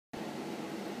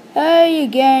Hey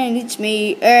again, it's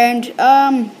me, and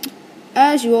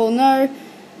as you all know,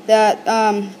 that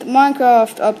the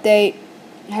Minecraft update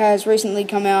has recently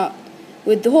come out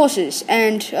with the horses,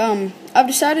 and I've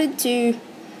decided to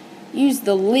use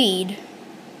the lead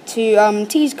to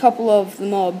tease a couple of the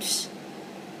mobs.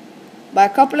 By a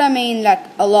couple I mean like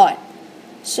a lot.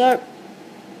 So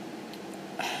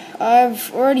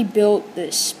I've already built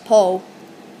this pole.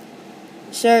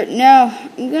 So now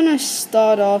I'm gonna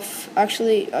start off.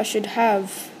 Actually, I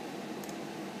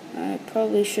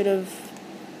probably should have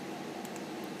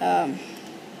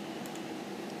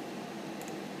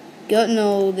gotten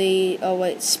all the. Oh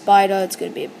wait, spider. It's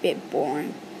gonna be a bit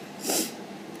boring.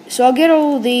 So I'll get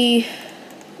all the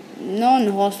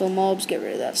non-hostile mobs. Get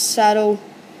rid of that saddle.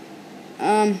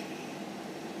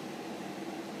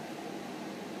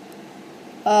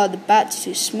 The bat's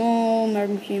too small.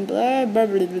 Machine, blah blah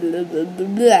blah blah blah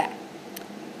blah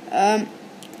blah.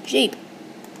 Sheep,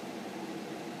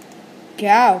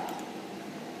 cow,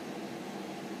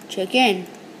 chicken,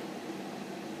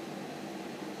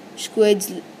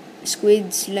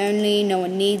 squid's lonely. No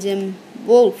one needs him.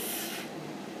 Wolf,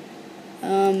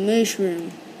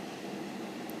 mushroom,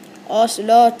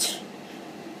 ocelot,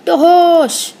 the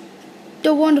horse,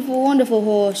 the wonderful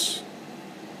horse.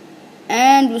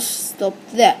 And we'll stop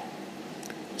there.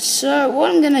 So what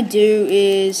I'm gonna do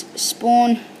is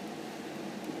spawn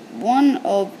one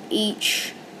of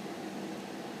each.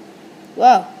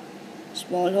 Wow,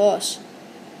 small horse.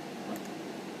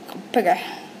 Picker.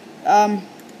 Alright,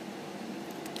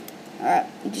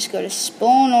 we just gotta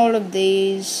spawn all of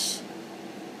these.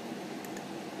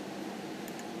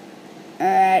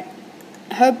 Alright,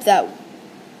 hope that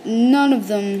none of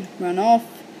them run off.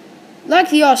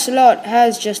 Like the Ocelot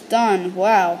has just done.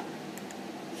 Wow.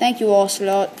 Thank you,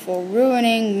 Ocelot, for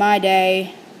ruining my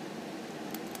day.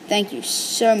 Thank you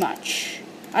so much.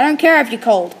 I don't care if you're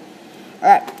cold.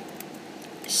 Alright.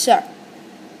 So,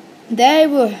 they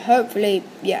will hopefully,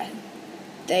 yeah,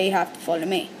 they have to follow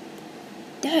me.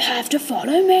 They have to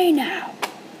follow me now.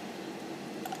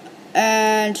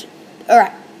 And,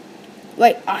 alright.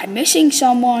 Wait, I'm missing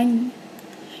someone.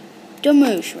 The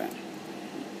mushroom.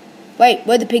 Wait,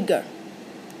 where'd the pig go?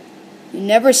 You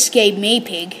never escape me,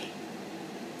 pig.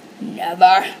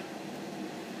 Never.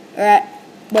 Alright.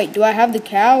 Wait, do I have the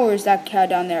cow, or is that cow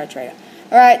down there a traitor?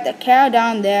 Alright, the cow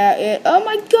down there. Oh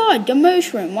my god, the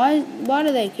mushroom. Why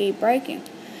do they keep breaking?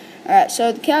 Alright,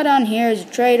 so the cow down here is a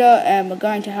traitor, and we're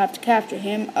going to have to capture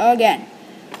him again.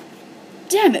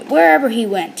 Damn it, wherever he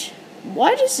went.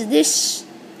 Why does this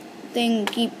thing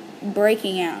keep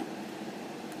breaking out?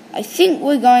 I think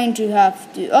we're going to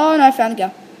have to... Oh, no, I found the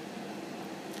cow.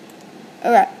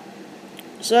 Alright.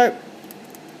 So,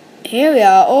 here we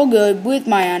are, all good with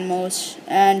my animals.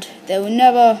 And they will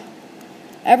never,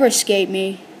 ever escape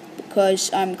me.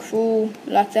 Because I'm cruel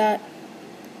like that.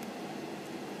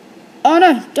 Oh,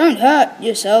 no, don't hurt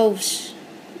yourselves.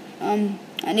 I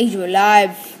need you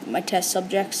alive, my test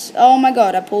subjects. Oh, my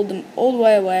God, I pulled them all the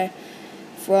way away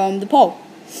from the pole.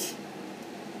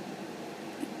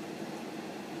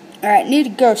 Alright, need to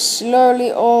go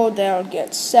slowly or they'll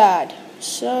get sad.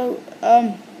 So,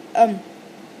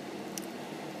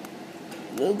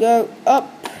 we'll go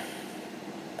up.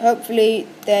 Hopefully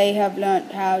they have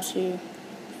learnt how to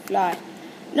fly.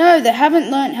 No, they haven't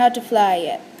learnt how to fly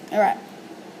yet. Alright.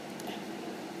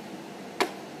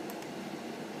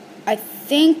 I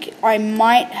think I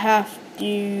might have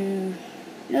to...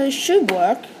 No, this should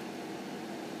work.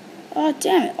 Oh,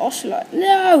 damn it, Ocelot.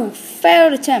 No!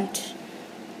 Failed attempt.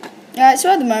 Alright,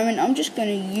 so at the moment, I'm just going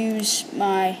to use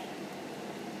my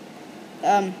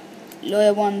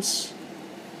lawyer ones.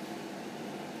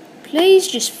 Please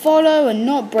just follow and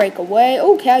not break away.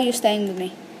 Oh, cow, you're staying with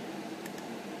me.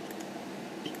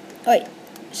 Wait,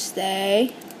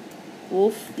 stay.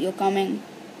 Wolf, you're coming.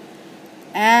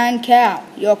 And cow,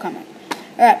 you're coming.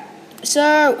 Alright,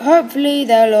 so hopefully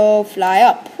they'll all fly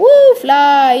up. Woo,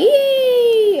 fly!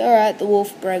 Yee! Alright, the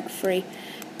wolf broke free.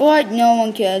 But no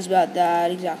one cares about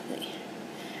that exactly.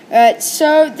 Alright,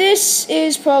 so this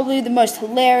is probably the most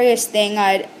hilarious thing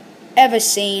I'd ever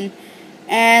seen.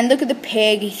 And look at the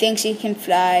pig, he thinks he can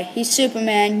fly. He's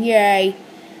Superman, yay.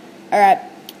 Alright,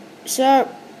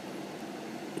 so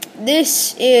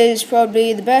this is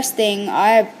probably the best thing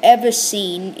I've ever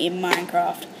seen in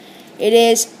Minecraft. It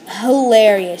is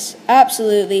hilarious,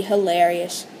 absolutely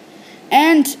hilarious.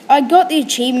 And I got the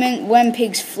achievement When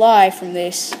Pigs Fly from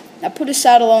this. I put a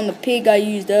saddle on the pig I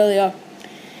used earlier,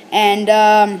 and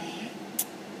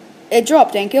it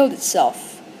dropped and killed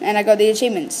itself, and I got the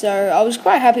achievement, so I was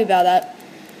quite happy about that.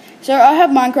 So I have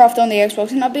Minecraft on the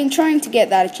Xbox, and I've been trying to get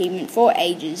that achievement for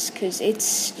ages, because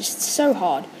it's just so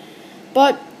hard.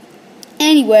 But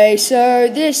Anyway, so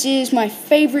this is my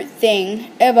favorite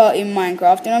thing ever in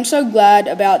Minecraft, and I'm so glad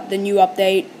about the new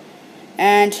update.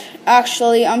 And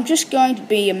actually, I'm just going to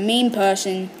be a mean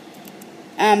person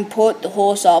and put the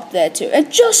horse up there too.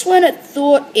 And just when it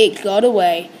thought it got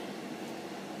away,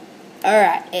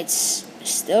 alright, it's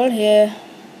still here.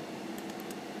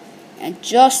 And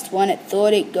just when it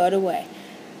thought it got away.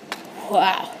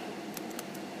 Wow.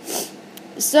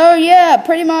 So yeah,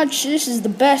 pretty much this is the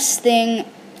best thing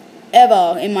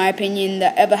ever, in my opinion,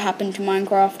 that ever happened to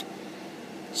Minecraft.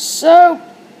 So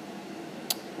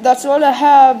that's all I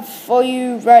have for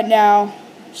you right now.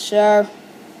 So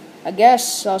I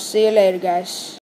guess I'll see you later, guys.